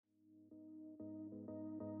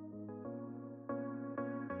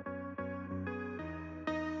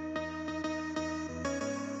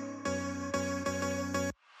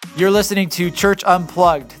You're listening to Church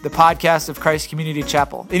Unplugged, the podcast of Christ Community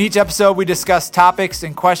Chapel. In each episode, we discuss topics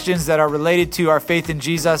and questions that are related to our faith in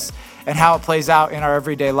Jesus and how it plays out in our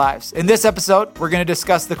everyday lives. In this episode, we're going to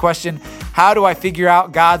discuss the question, how do I figure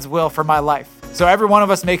out God's will for my life? So every one of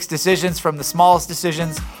us makes decisions, from the smallest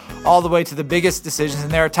decisions all the way to the biggest decisions.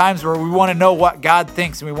 And there are times where we want to know what God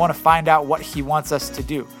thinks and we want to find out what he wants us to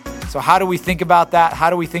do. So how do we think about that? How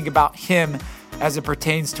do we think about him as it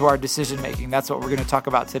pertains to our decision making? That's what we're going to talk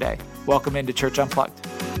about today. Welcome into Church Unplugged.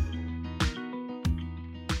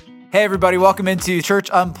 Hey everybody, welcome into Church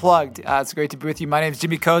Unplugged. It's great to be with you. My name is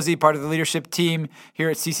Jimmy Cozy, part of the leadership team here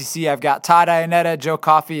at CCC. I've got Todd Ionetta, Joe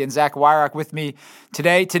Coffey, and Zach Wyrock with me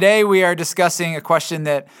today. Today we are discussing a question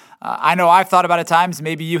that I know I've thought about at times.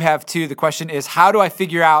 Maybe you have too. The question is, how do I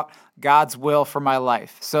figure out God's will for my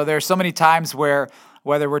life? So there's so many times where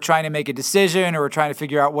whether we're trying to make a decision or we're trying to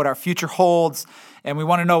figure out what our future holds, and we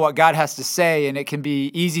want to know what God has to say, and it can be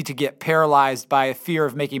easy to get paralyzed by a fear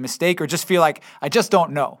of making a mistake or just feel like, I just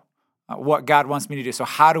don't know what God wants me to do. So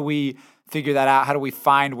how do we figure that out? How do we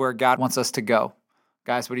find where God wants us to go?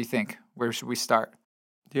 Guys, what do you think? Where should we start?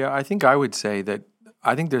 Yeah, I think I would say that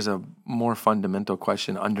I think there's a more fundamental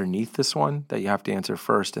question underneath this one that you have to answer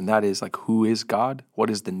first, and that is like, who is God? What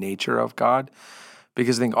is the nature of God?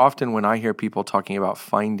 Because I think often when I hear people talking about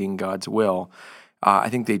finding God's will, I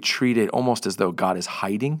think they treat it almost as though God is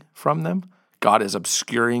hiding from them. God is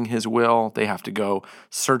obscuring his will. They have to go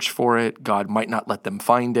search for it. God might not let them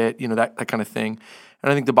find it, that kind of thing. And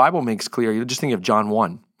I think the Bible makes clear, just think of John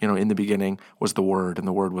 1, in the beginning was the Word, and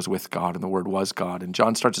the Word was with God, and the Word was God. And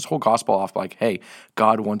John starts his whole gospel off like, hey,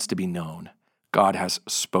 God wants to be known. God has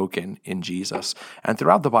spoken in Jesus. And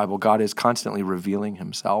throughout the Bible, God is constantly revealing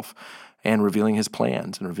himself and revealing his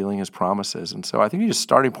plans and revealing his promises. And so I think your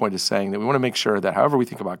starting point is saying that we want to make sure that however we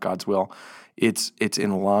think about God's will, it's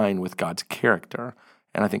in line with God's character.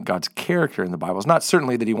 And I think God's character in the Bible is not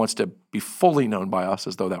certainly that he wants to be fully known by us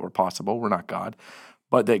as though that were possible. We're not God.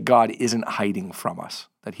 But that God isn't hiding from us,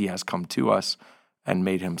 that he has come to us and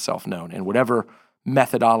made himself known. And whatever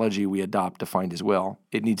methodology we adopt to find his will,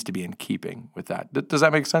 it needs to be in keeping with that. Does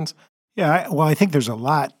that make sense? Yeah, I think there's a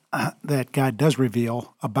lot that God does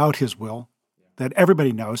reveal about his will that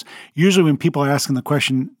everybody knows. Usually when people are asking the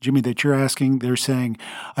question, Jimmy, that you're asking, they're saying,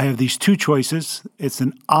 I have these two choices. It's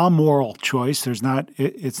an amoral choice. It's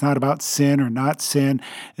not about sin or not sin.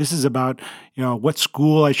 This is about, what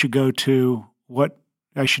school I should go to, what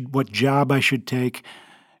job I should take.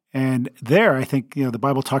 And there, I think, the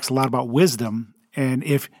Bible talks a lot about wisdom. And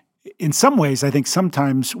in some ways, I think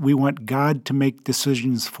sometimes we want God to make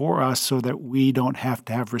decisions for us so that we don't have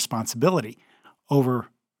to have responsibility over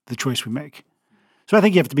the choice we make. So I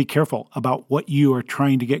think you have to be careful about what you are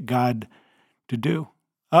trying to get God to do.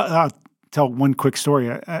 I'll tell one quick story.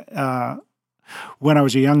 When I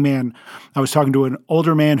was a young man, I was talking to an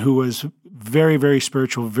older man who was very, very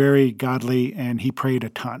spiritual, very godly, and he prayed a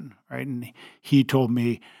ton, right? And he told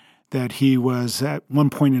me that he was, at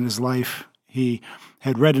one point in his life, he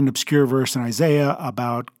had read an obscure verse in Isaiah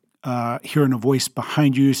about hearing a voice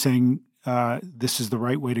behind you saying, this is the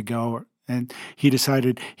right way to go. And he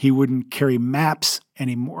decided he wouldn't carry maps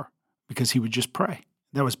anymore because he would just pray.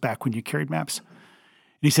 That was back when you carried maps. And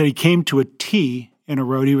he said he came to a T in a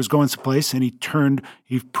road. He was going someplace and he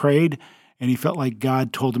prayed, and he felt like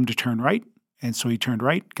God told him to turn right. And so he turned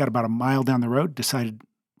right, got about a mile down the road,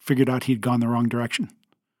 figured out he'd gone the wrong direction.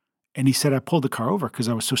 And he said, I pulled the car over because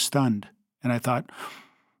I was so stunned. And I thought,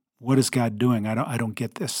 what is God doing? I don't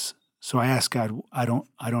get this. So I asked God, I don't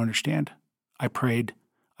understand. I prayed.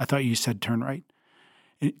 I thought you said turn right.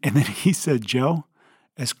 And then he said, Joe,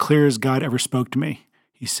 as clear as God ever spoke to me,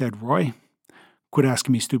 he said, Roy, quit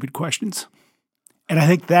asking me stupid questions. And I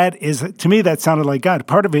think to me, that sounded like God.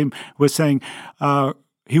 Part of him was saying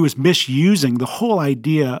he was misusing the whole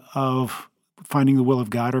idea of finding the will of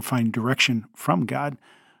God or finding direction from God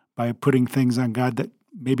by putting things on God that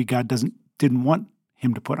maybe God didn't want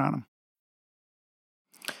him to put on him.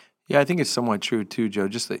 Yeah, I think it's somewhat true too, Joe.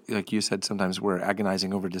 Just like you said, sometimes we're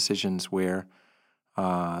agonizing over decisions where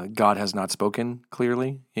God has not spoken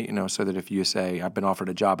clearly, so that if you say, I've been offered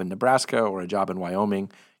a job in Nebraska or a job in Wyoming,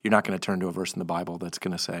 you're not going to turn to a verse in the Bible that's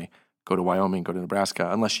going to say, go to Wyoming, go to Nebraska,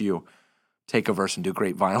 unless you take a verse and do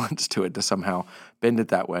great violence to it to somehow bend it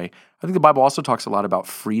that way. I think the Bible also talks a lot about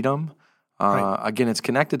freedom. Right. Again, it's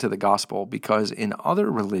connected to the gospel because in other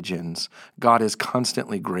religions, God is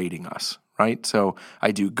constantly grading us, right? So I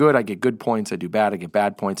do good, I get good points. I do bad, I get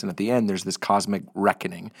bad points. And at the end, there's this cosmic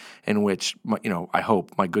reckoning in which, I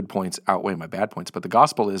hope my good points outweigh my bad points. But the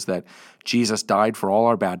gospel is that Jesus died for all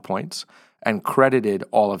our bad points, and credited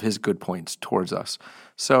all of his good points towards us.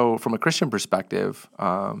 So from a Christian perspective,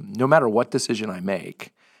 no matter what decision I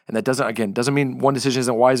make, and that doesn't mean one decision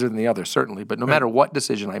isn't wiser than the other, certainly, but no matter what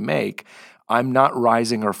decision I make, I'm not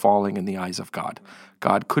rising or falling in the eyes of God.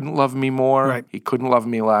 God couldn't love me more. Right. He couldn't love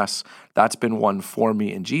me less. That's been won for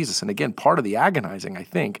me in Jesus. And again, part of the agonizing, I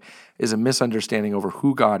think, is a misunderstanding over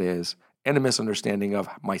who God is and a misunderstanding of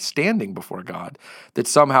my standing before God, that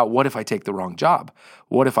somehow, what if I take the wrong job?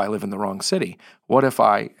 What if I live in the wrong city? What if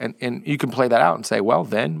and you can play that out and say, well,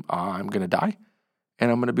 then I'm going to die,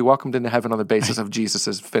 and I'm going to be welcomed into heaven on the basis of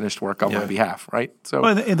Jesus' finished work on my behalf, right? So,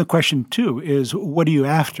 well, and the question too is, what are you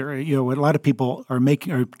after? A lot of people are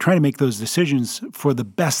trying to make those decisions for the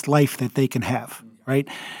best life that they can have, right?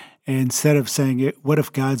 Instead of saying, what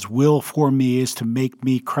if God's will for me is to make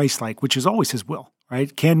me Christ-like, which is always His will,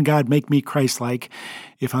 right? Can God make me Christ-like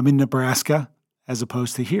if I'm in Nebraska as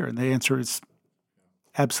opposed to here? And the answer is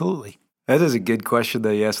absolutely. That is a good question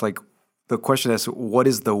that you asked. Like, the question is, what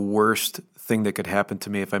is the worst thing that could happen to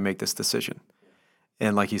me if I make this decision?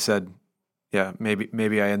 And like you said, yeah,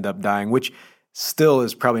 maybe I end up dying, which still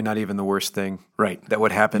is probably not even the worst thing, right, that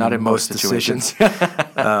would happen. Not in most situations.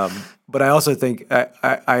 But I also think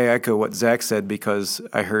I echo what Zach said, because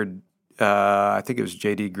I heard, I think it was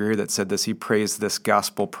J.D. Greear that said this. He prays this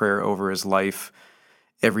gospel prayer over his life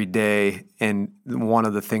every day, and one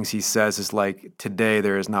of the things he says is like, today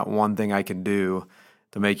there is not one thing I can do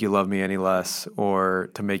to make you love me any less or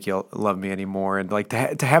to make you love me any more. And like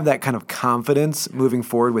to have that kind of confidence moving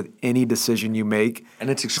forward with any decision you make. And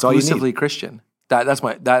it's exclusively Christian.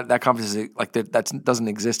 That confidence is like that doesn't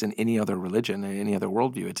exist in any other religion, in any other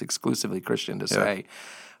worldview. It's exclusively Christian to say.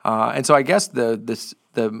 And so I guess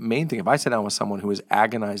the main thing, if I sit down with someone who is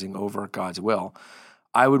agonizing over God's will,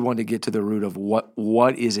 I would want to get to the root of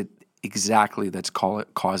what is it exactly that's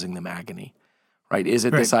causing them agony, right? Is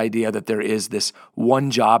it this idea that there is this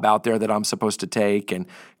one job out there that I'm supposed to take and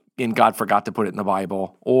God forgot to put it in the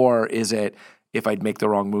Bible? Or is it, if I'd make the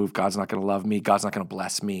wrong move, God's not going to love me, God's not going to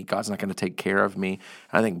bless me, God's not going to take care of me?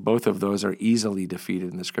 And I think both of those are easily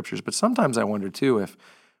defeated in the Scriptures. But sometimes I wonder too if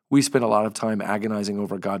we spend a lot of time agonizing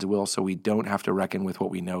over God's will so we don't have to reckon with what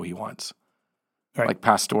we know He wants. Right. Like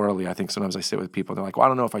pastorally, I think sometimes I sit with people, they're like, well, I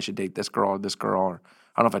don't know if I should date this girl, or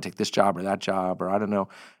I don't know if I take this job or that job, or I don't know.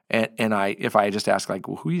 And if I just ask, like,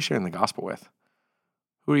 well, who are you sharing the gospel with?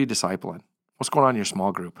 Who are you discipling? What's going on in your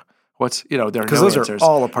small group? What's, there are no those answers. Are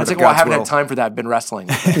all a part it's of like, well, I God's haven't will. had time for that. I've been wrestling.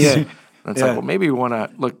 And it's like, well, maybe we want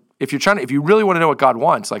to look, if you really want to know what God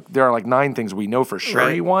wants, like there are like 9 things we know for sure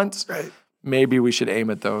He wants. Right. Maybe we should aim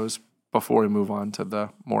at those before we move on to the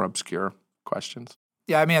more obscure questions.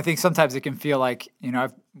 Yeah, I mean, I think sometimes it can feel like,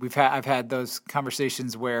 I've had those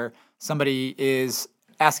conversations where somebody is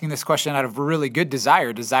asking this question out of really good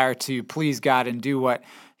desire to please God and do what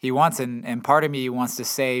He wants. And part of me wants to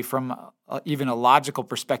say, from even a logical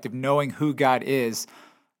perspective, knowing who God is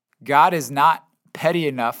not petty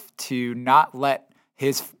enough to not let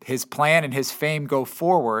His plan and His fame go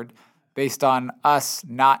forward based on us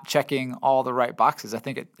not checking all the right boxes. I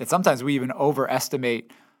think it sometimes we even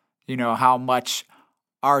overestimate, how much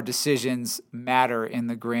our decisions matter in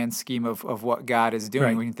the grand scheme of what God is doing.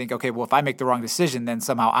 Right. We can think, okay, well, if I make the wrong decision, then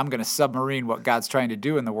somehow I'm going to submarine what God's trying to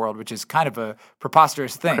do in the world, which is kind of a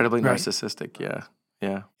preposterous thing. Incredibly narcissistic, yeah.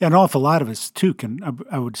 Yeah, an awful lot of us, too,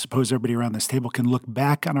 I would suppose everybody around this table can look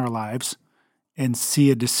back on our lives and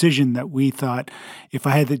see a decision that we thought, if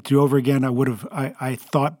I had to do over again, I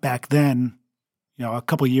thought back then, a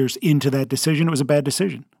couple of years into that decision, it was a bad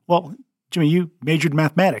decision. Well, Jimmy, you majored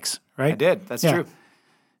mathematics, right? I did. That's true.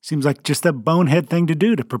 Seems like just a bonehead thing to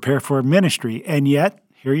do to prepare for ministry, and yet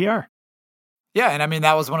here you are. Yeah, and I mean,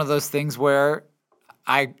 that was one of those things where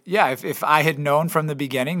if I had known from the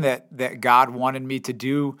beginning that God wanted me to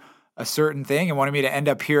do a certain thing and wanted me to end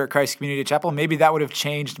up here at Christ Community Chapel, maybe that would have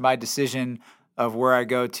changed my decision of where I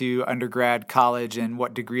go to undergrad, college, and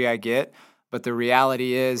what degree I get. But the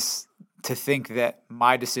reality is, to think that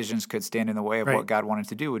my decisions could stand in the way of what God wanted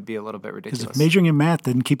to do would be a little bit ridiculous. Because if majoring in math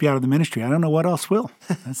didn't keep you out of the ministry, I don't know what else will.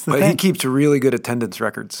 That's the thing. He keeps really good attendance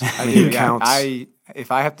records. I mean, it counts.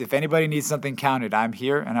 If anybody needs something counted, I'm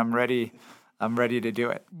here and I'm ready to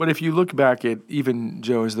do it. But if you look back at even,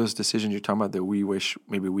 Joe, as those decisions you're talking about that we wish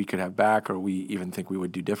maybe we could have back or we even think we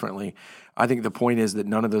would do differently, I think the point is that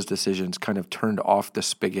none of those decisions kind of turned off the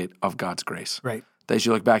spigot of God's grace. Right. That as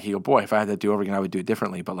you look back, you go, boy, if I had that do over again, I would do it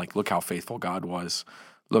differently. But like, look how faithful God was.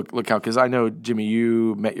 Look how, because I know, Jimmy,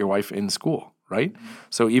 you met your wife in school, right? Mm-hmm.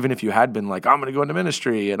 So even if you had been like, I'm going to go into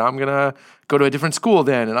ministry and I'm going to go to a different school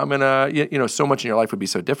then and I'm going to, so much in your life would be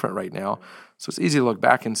so different right now. So it's easy to look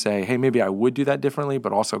back and say, hey, maybe I would do that differently,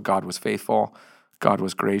 but also God was faithful. God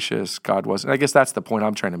was gracious, God wasn't. I guess that's the point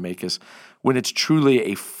I'm trying to make is when it's truly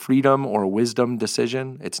a freedom or a wisdom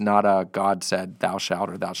decision, it's not a God said thou shalt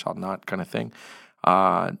or thou shalt not kind of thing.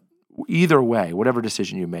 Either way, whatever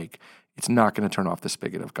decision you make, it's not going to turn off the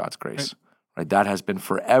spigot of God's grace. Right? That has been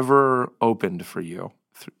forever opened for you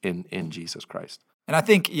in Jesus Christ. And I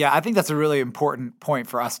think that's a really important point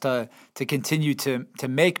for us to continue to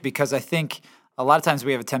make, because I think a lot of times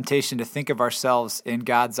we have a temptation to think of ourselves in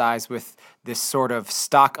God's eyes with this sort of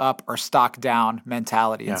stock up or stock down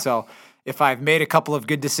mentality. Yeah. And so if I've made a couple of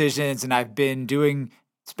good decisions and I've been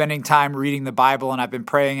spending time reading the Bible and I've been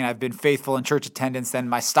praying and I've been faithful in church attendance, then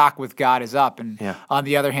my stock with God is up. And on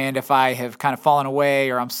the other hand, if I have kind of fallen away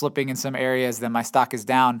or I'm slipping in some areas, then my stock is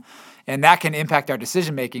down. And that can impact our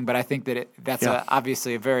decision making. But I think that that's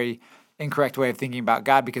obviously a very incorrect way of thinking about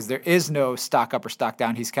God, because there is no stock up or stock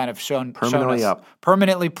down. He's kind of shown us up,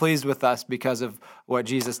 permanently pleased with us because of what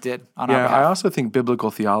Jesus did on our behalf. I also think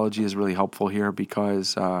biblical theology is really helpful here,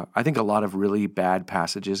 because I think a lot of really bad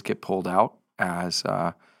passages get pulled out as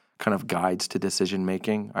kind of guides to decision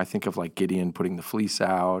making. I think of like Gideon putting the fleece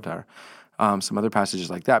out, or some other passages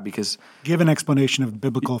like that, because give an explanation of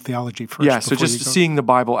biblical theology first. Yeah, so just seeing the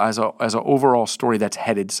Bible as an overall story that's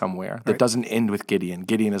headed somewhere, that doesn't end with Gideon.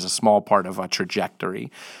 Gideon is a small part of a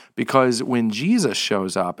trajectory, because when Jesus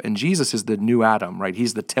shows up, and Jesus is the new Adam, right?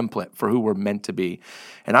 He's the template for who we're meant to be.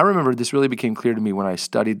 And I remember this really became clear to me when I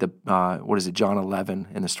studied John 11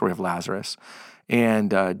 in the story of Lazarus.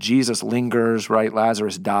 And Jesus lingers, right?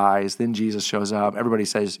 Lazarus dies. Then Jesus shows up. Everybody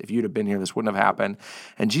says, if you'd have been here, this wouldn't have happened.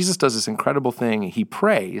 And Jesus does this incredible thing. He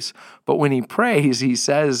prays. But when he prays, he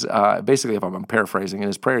says, basically, if I'm paraphrasing in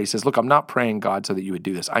his prayer, he says, look, I'm not praying, God, so that you would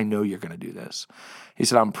do this. I know you're going to do this. He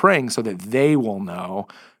said, I'm praying so that they will know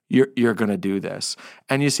you're going to do this.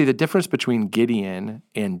 And you see the difference between Gideon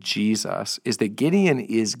and Jesus is that Gideon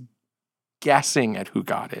is guessing at who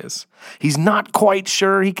God is. He's not quite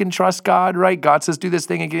sure he can trust God, right? God says, do this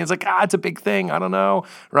thing, and Gideon's like, it's a big thing. I don't know,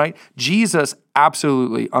 right? Jesus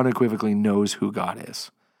absolutely, unequivocally knows who God is.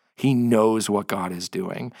 He knows what God is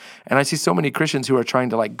doing. And I see so many Christians who are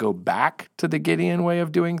trying to like go back to the Gideon way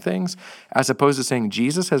of doing things, as opposed to saying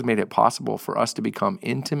Jesus has made it possible for us to become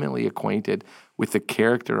intimately acquainted with the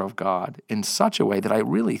character of God in such a way that I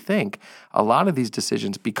really think a lot of these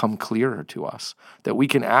decisions become clearer to us, that we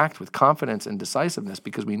can act with confidence and decisiveness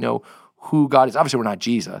because we know who God is. Obviously, we're not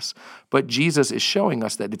Jesus, but Jesus is showing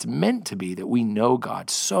us that it's meant to be that we know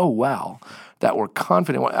God so well that we're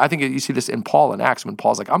confident. I think you see this in Paul in Acts when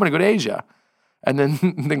Paul's like, I'm going to go to Asia. And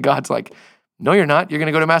then God's like, no, you're not. You're going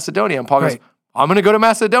to go to Macedonia. And Paul goes, I'm going to go to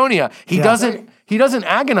Macedonia. He doesn't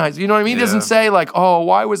agonize. You know what I mean? He doesn't say like, oh,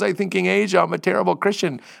 why was I thinking Asia? I'm a terrible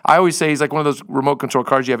Christian. I always say he's like one of those remote control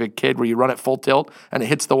cars you have a kid where you run it full tilt and it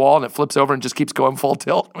hits the wall and it flips over and just keeps going full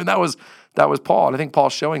tilt. I mean, that was Paul. And I think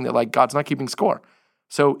Paul's showing that like God's not keeping score.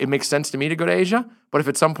 So it makes sense to me to go to Asia. But if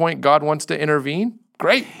at some point God wants to intervene,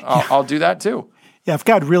 great. I'll do that too. Yeah, if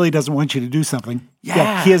God really doesn't want you to do something, he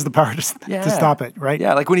has the power to stop it, right?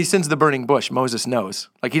 Yeah, like when he sends the burning bush, Moses knows.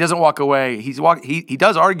 Like he doesn't walk away. He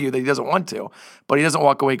does argue that he doesn't want to, but he doesn't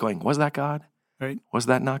walk away going, was that God? Right. Was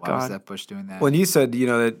that not God? Why was that bush doing that? When you said,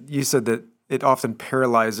 that it often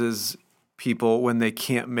paralyzes people when they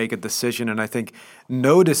can't make a decision, and I think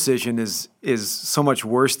no decision is so much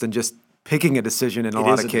worse than just picking a decision in a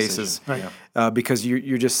lot of cases, because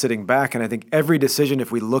you're just sitting back. And I think every decision,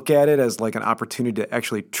 if we look at it as like an opportunity to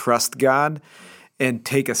actually trust God and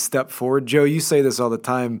take a step forward. Joe, you say this all the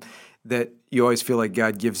time, that you always feel like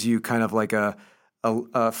God gives you kind of like a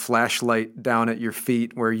flashlight down at your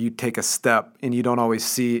feet where you take a step and you don't always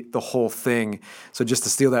see the whole thing. So just to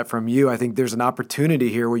steal that from you, I think there's an opportunity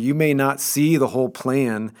here where you may not see the whole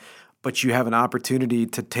plan, but you have an opportunity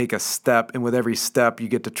to take a step, and with every step, you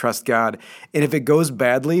get to trust God. And if it goes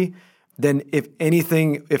badly, then if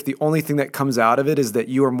the only thing that comes out of it is that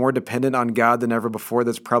you are more dependent on God than ever before,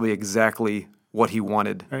 that's probably exactly what he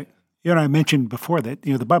wanted. Right. I mentioned before that,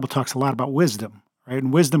 the Bible talks a lot about wisdom, right?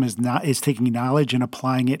 And wisdom is taking knowledge and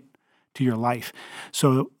applying it to your life.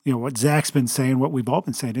 So, what Zach's been saying, what we've all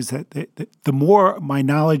been saying, is that the more my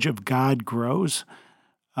knowledge of God grows,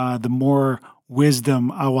 the more wisdom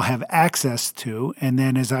I will have access to. And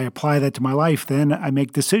then as I apply that to my life, then I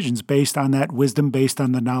make decisions based on that wisdom, based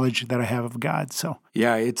on the knowledge that I have of God. So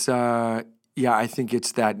I think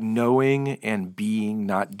it's that knowing and being,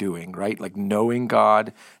 not doing, right? Like knowing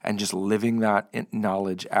God and just living that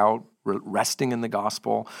knowledge out, resting in the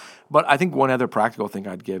gospel. But I think one other practical thing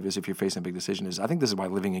I'd give is, if you're facing a big decision, is I think this is why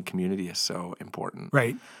living in community is so important.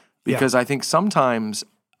 Right. Because I think sometimes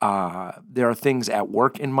there are things at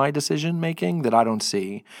work in my decision making that I don't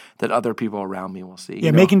see that other people around me will see.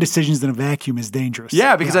 Yeah, making decisions in a vacuum is dangerous.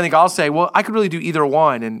 Yeah, because I think I'll say, well, I could really do either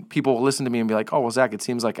one, and people will listen to me and be like, oh, well, Zach, it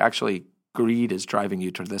seems like actually greed is driving you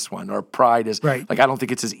to this one, or pride is Right. like, I don't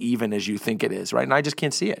think it's as even as you think it is, right? And I just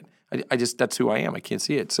can't see it. I just, that's who I am. I can't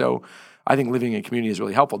see it. So I think living in community is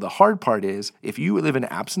really helpful. The hard part is if you live in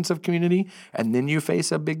absence of community and then you face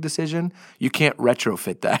a big decision, you can't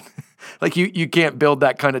retrofit that. Like you can't build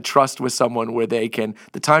that kind of trust with someone where they can,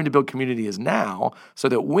 the time to build community is now, so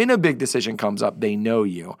that when a big decision comes up, they know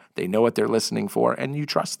you, they know what they're listening for, and you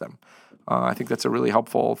trust them. I think that's a really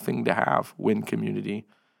helpful thing to have when community.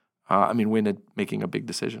 Making a big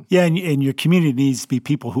decision. Yeah, and your community needs to be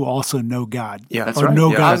people who also know God. Yeah, that's or right.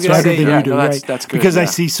 know Yeah, I God was gonna better say, than yeah, you do, no, right? that's good, Because I yeah.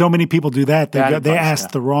 see so many people do that. They Bad they advice, ask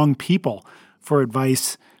yeah. the wrong people for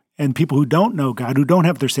advice, and people who don't know God, who don't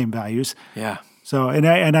have their same values. Yeah. So, and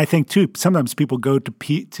I think too, sometimes people go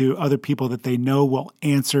to other people that they know will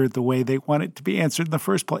answer the way they want it to be answered in the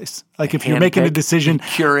first place. Like if you're making a Handpick, decision,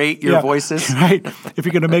 curate your voices. right? If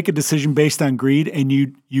you're going to make a decision based on greed, and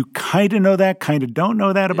you kind of know that, kind of don't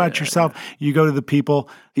know that about yourself, you go to the people.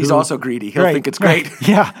 He's who- also greedy. He'll Right, think it's right. great.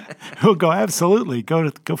 Yeah, who'll go absolutely go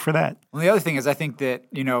for that. Well, the other thing is, I think that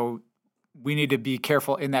we need to be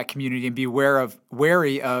careful in that community and be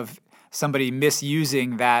wary of somebody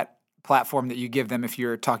misusing that platform that you give them if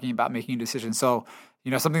you're talking about making a decision. So,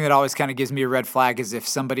 something that always kind of gives me a red flag is if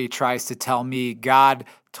somebody tries to tell me, God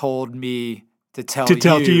told me to tell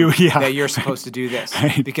you yeah. that you're supposed to do this.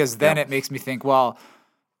 Right. Because then it makes me think, well,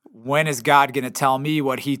 when is God going to tell me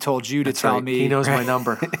what he told you to tell Right. me? He knows my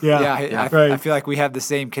number. Yeah, I feel like we have the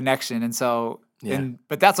same connection. And so,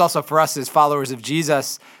 but that's also for us as followers of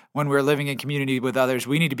Jesus, when we're living in community with others,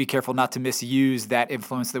 we need to be careful not to misuse that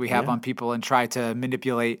influence that we have on people and try to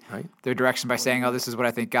manipulate their direction by saying, oh, this is what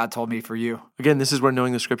I think God told me for you. Again, this is where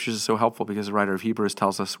knowing the scriptures is so helpful, because the writer of Hebrews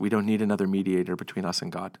tells us we don't need another mediator between us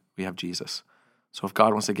and God. We have Jesus. So if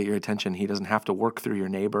God wants to get your attention, he doesn't have to work through your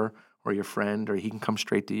neighbor or your friend, or he can come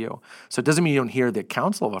straight to you. So it doesn't mean you don't hear the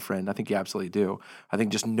counsel of a friend. I think you absolutely do. I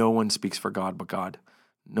think just no one speaks for God but God.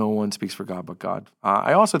 No one speaks for God but God.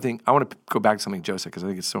 I also think, I want to go back to something Joe said, because I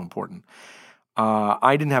think it's so important.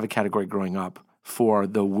 I didn't have a category growing up for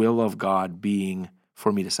the will of God being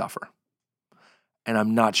for me to suffer. And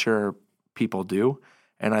I'm not sure people do.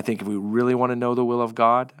 And I think if we really want to know the will of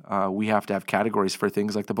God, we have to have categories for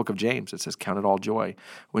things like the book of James. It says, count it all joy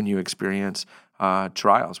when you experience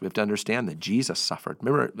trials. We have to understand that Jesus suffered.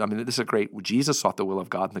 Remember, this is Jesus sought the will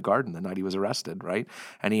of God in the garden the night he was arrested, right?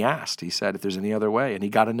 And he asked, he said, if there's any other way, and he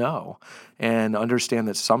got to know. And understand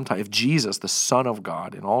that sometimes, if Jesus, the Son of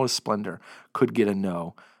God, in all his splendor, could get a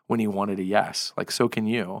no when he wanted a yes, like so can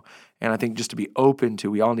you. And I think just to be open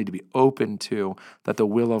to, we all need to be open to that the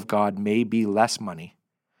will of God may be less money.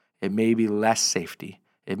 It may be less safety.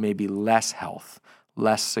 It may be less health,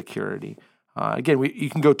 less security. Again, you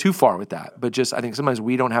can go too far with that, but just I think sometimes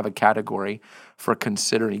we don't have a category for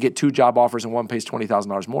considering. You get 2 job offers and one pays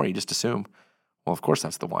 $20,000 more, you just assume, well, of course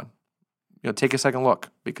that's the one. Take a second look,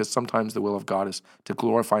 because sometimes the will of God is to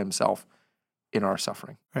glorify himself in our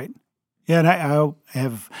suffering. Right. Yeah, and I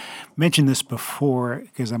have mentioned this before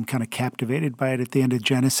because I'm kind of captivated by it. At the end of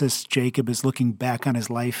Genesis, Jacob is looking back on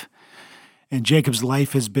his life. And Jacob's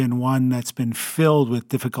life has been one that's been filled with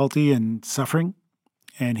difficulty and suffering.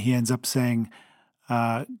 And he ends up saying,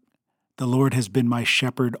 the Lord has been my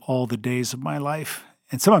shepherd all the days of my life.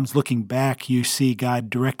 And sometimes looking back, you see God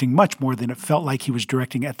directing much more than it felt like he was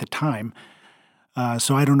directing at the time.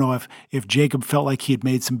 So I don't know if Jacob felt like he had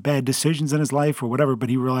made some bad decisions in his life or whatever, but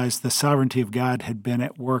he realized the sovereignty of God had been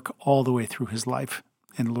at work all the way through his life,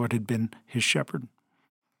 and the Lord had been his shepherd.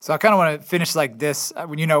 So I kind of want to finish like this.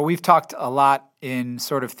 We've talked a lot in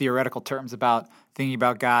sort of theoretical terms about thinking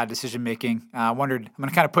about God, decision-making. I wondered, I'm going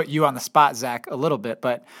to kind of put you on the spot, Zach, a little bit,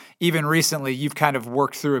 but even recently, you've kind of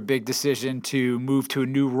worked through a big decision to move to a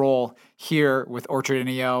new role here with Orchard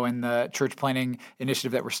NEO and the church planning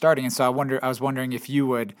initiative that we're starting. And so I was wondering if you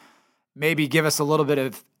would maybe give us a little bit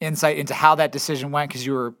of insight into how that decision went, because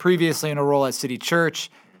you were previously in a role at City Church,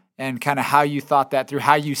 and kind of how you thought that through,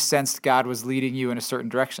 how you sensed God was leading you in a certain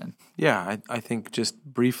direction. Yeah, I think just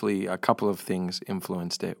briefly, a couple of things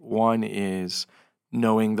influenced it. One is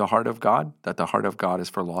knowing the heart of God, that the heart of God is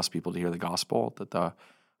for lost people to hear the gospel, that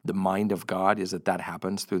the mind of God is that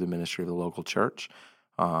happens through the ministry of the local church,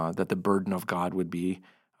 that the burden of God would be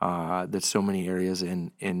that so many areas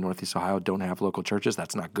in Northeast Ohio don't have local churches.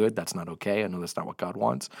 That's not good. That's not okay. I know that's not what God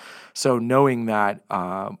wants. So knowing that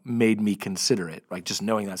made me consider it. Like just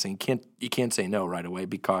knowing that, saying you can't say no right away,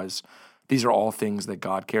 because These are all things that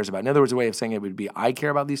God cares about. In other words, a way of saying it would be, I care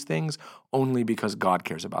about these things only because God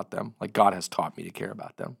cares about them. Like God has taught me to care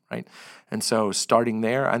about them, right? And so starting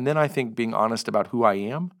there, and then I think being honest about who I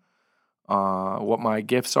am, what my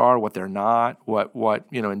gifts are, what they're not, what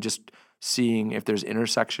and just seeing if there's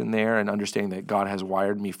intersection there and understanding that God has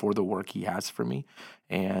wired me for the work he has for me,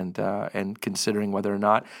 and considering whether or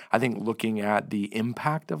not, I think looking at the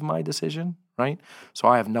impact of my decision, right? So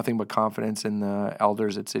I have nothing but confidence in the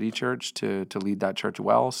elders at City Church to lead that church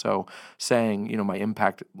well. So saying, my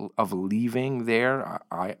impact of leaving there,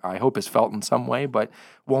 I hope is felt in some way, but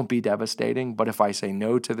won't be devastating. But if I say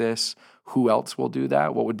no to this, who else will do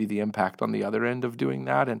that? What would be the impact on the other end of doing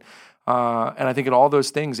that? And I think in all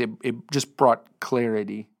those things, it just brought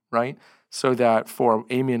clarity, right? So that for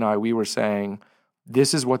Amy and I, we were saying,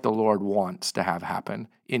 this is what the Lord wants to have happen.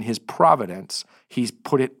 In his providence, he's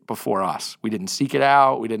put it before us. We didn't seek it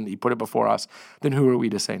out. He put it before us. Then who are we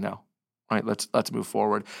to say no? Right? Let's move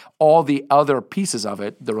forward. All the other pieces of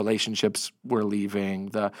it, the relationships we're leaving,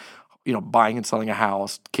 the buying and selling a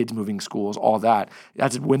house, kids moving schools, all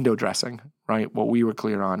that's window dressing, right? What we were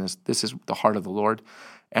clear on is this is the heart of the Lord,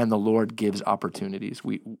 and the Lord gives opportunities.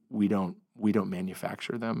 We don't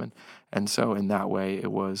manufacture them, and so in that way it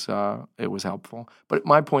was helpful. But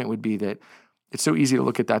my point would be that it's so easy to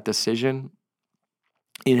look at that decision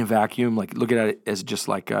in a vacuum, like look at it as just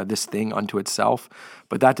like this thing unto itself.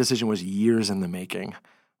 But that decision was years in the making.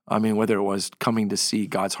 I mean, whether it was coming to see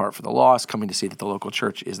God's heart for the lost, coming to see that the local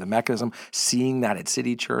church is the mechanism, seeing that at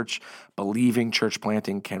City Church, believing church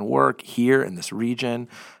planting can work here in this region,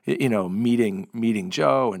 meeting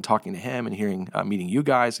Joe and talking to him and hearing, meeting you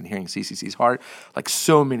guys and hearing CCC's heart, like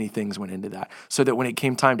so many things went into that. So that when it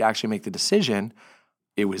came time to actually make the decision,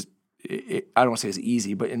 it was, I don't want to say it's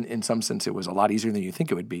easy, but in some sense it was a lot easier than you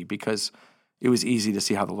think it would be, because it was easy to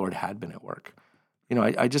see how the Lord had been at work.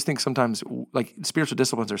 I just think sometimes like spiritual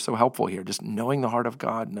disciplines are so helpful here, just knowing the heart of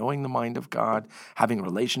God, knowing the mind of God, having a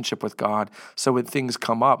relationship with God. So when things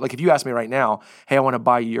come up, like if you ask me right now, hey, I want to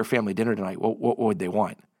buy your family dinner tonight, what would they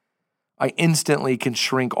want? I instantly can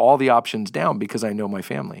shrink all the options down because I know my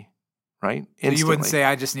family, right? Instantly. So you wouldn't say,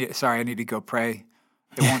 I need to go pray.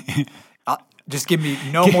 It won't, just give me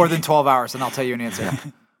no more than 12 hours and I'll tell you an answer.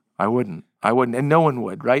 I wouldn't. And no one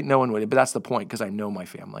would, right? No one would. But that's the point, because I know my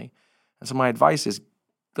family. And so my advice is,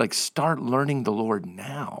 like, start learning the Lord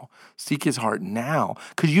now. Seek his heart now,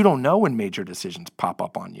 because you don't know when major decisions pop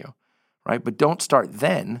up on you, right? But don't start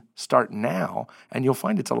then. Start now, and you'll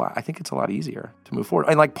find it's a lot easier to move forward.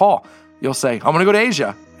 And like Paul, you'll say, I'm going to go to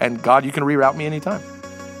Asia, and God, you can reroute me anytime.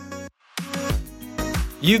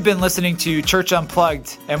 You've been listening to Church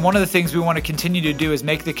Unplugged, and one of the things we want to continue to do is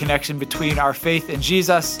make the connection between our faith in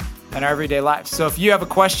Jesus and our everyday lives. So if you have a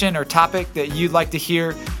question or topic that you'd like to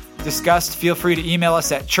hear discussed, feel free to email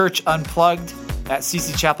us at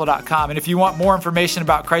churchunplugged@ccchapel.com. And if you want more information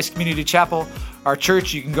about Christ Community Chapel, our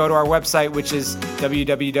church, you can go to our website, which is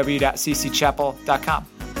www.ccchapel.com.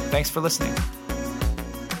 Thanks for listening.